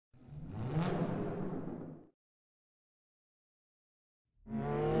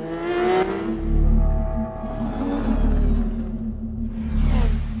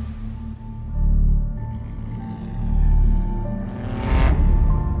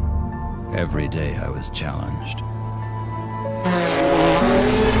Every day I was challenged.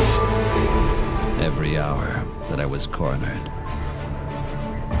 Every hour that I was cornered.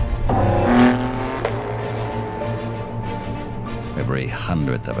 Every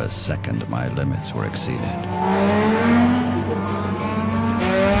hundredth of a second my limits were exceeded.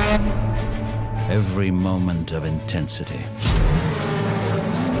 Every moment of intensity.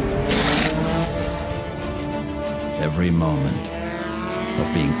 Every moment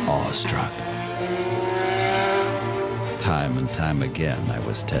of being awestruck. Time and time again I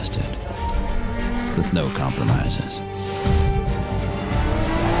was tested, with no compromises.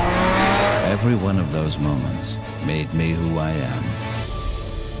 Every one of those moments made me who I am,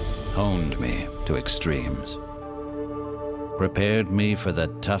 honed me to extremes, prepared me for the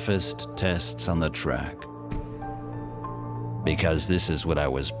toughest tests on the track, because this is what I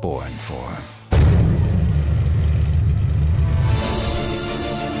was born for.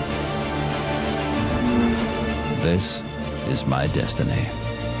 This is my destiny.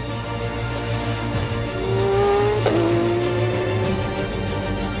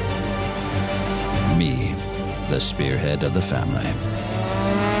 Me, the spearhead of the family.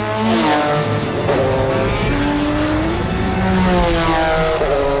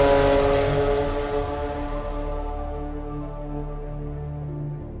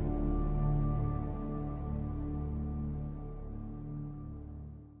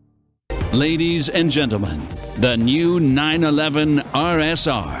 Ladies and gentlemen, the new 911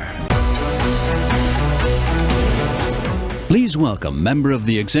 RSR. Please welcome member of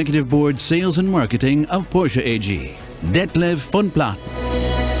the Executive Board Sales and Marketing of Porsche AG, Detlef von Platen.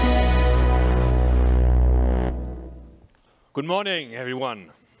 Good morning, everyone.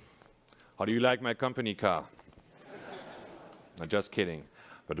 How do you like my company car? I'm just kidding.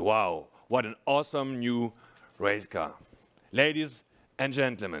 But wow, what an awesome new race car. Ladies and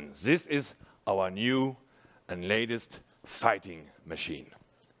gentlemen, this is our new and latest fighting machine.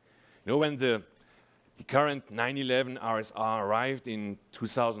 You know, when the current 911 RSR arrived in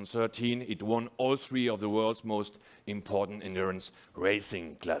 2013, it won all three of the world's most important endurance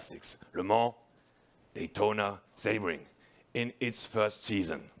racing classics: Le Mans, Daytona, Sebring, in its first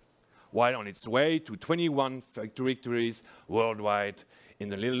season, while on its way to 21 victories worldwide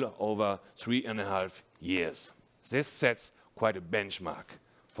in a little over 3.5 years. This sets quite a benchmark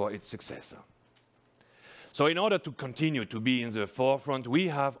for its successor. So in order to continue to be in the forefront, we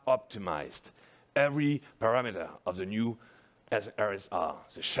have optimized every parameter of the new RSR: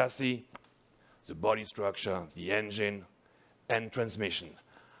 the chassis, the body structure, the engine, and transmission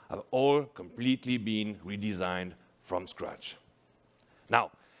have all completely been redesigned from scratch.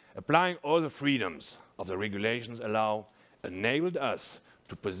 Now, applying all the freedoms of the regulations enabled us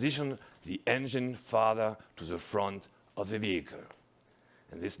to position the engine farther to the front of the vehicle.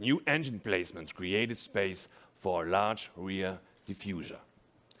 And this new engine placement created space for a large rear diffuser.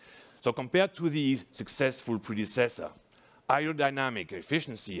 So compared to the successful predecessor, aerodynamic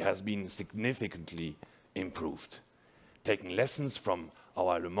efficiency has been significantly improved. Taking lessons from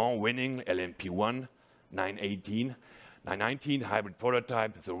our Le Mans winning LMP1 919 hybrid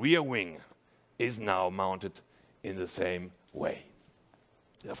prototype, the rear wing is now mounted in the same way.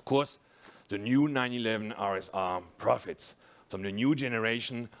 And of course, the new 911 RSR profits from the new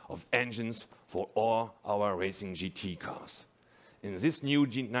generation of engines for all our racing GT cars. In this new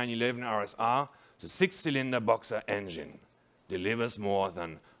 911 RSR, the 6-cylinder boxer engine delivers more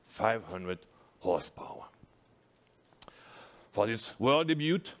than 500 horsepower. For this world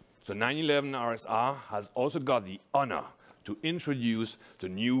debut, the 911 RSR has also got the honor to introduce the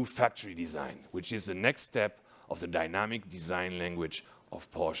new factory design, which is the next step of the dynamic design language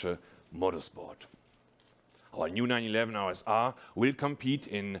of Porsche Motorsport. Our new 911 RSR will compete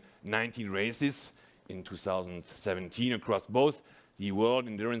in 19 races in 2017 across both the World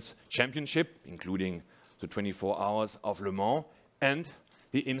Endurance Championship, including the 24 Hours of Le Mans, and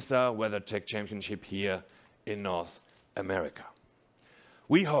the IMSA WeatherTech Championship here in North America.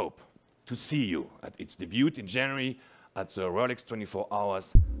 We hope to see you at its debut in January at the Rolex 24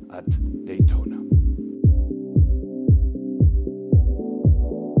 Hours at Daytona.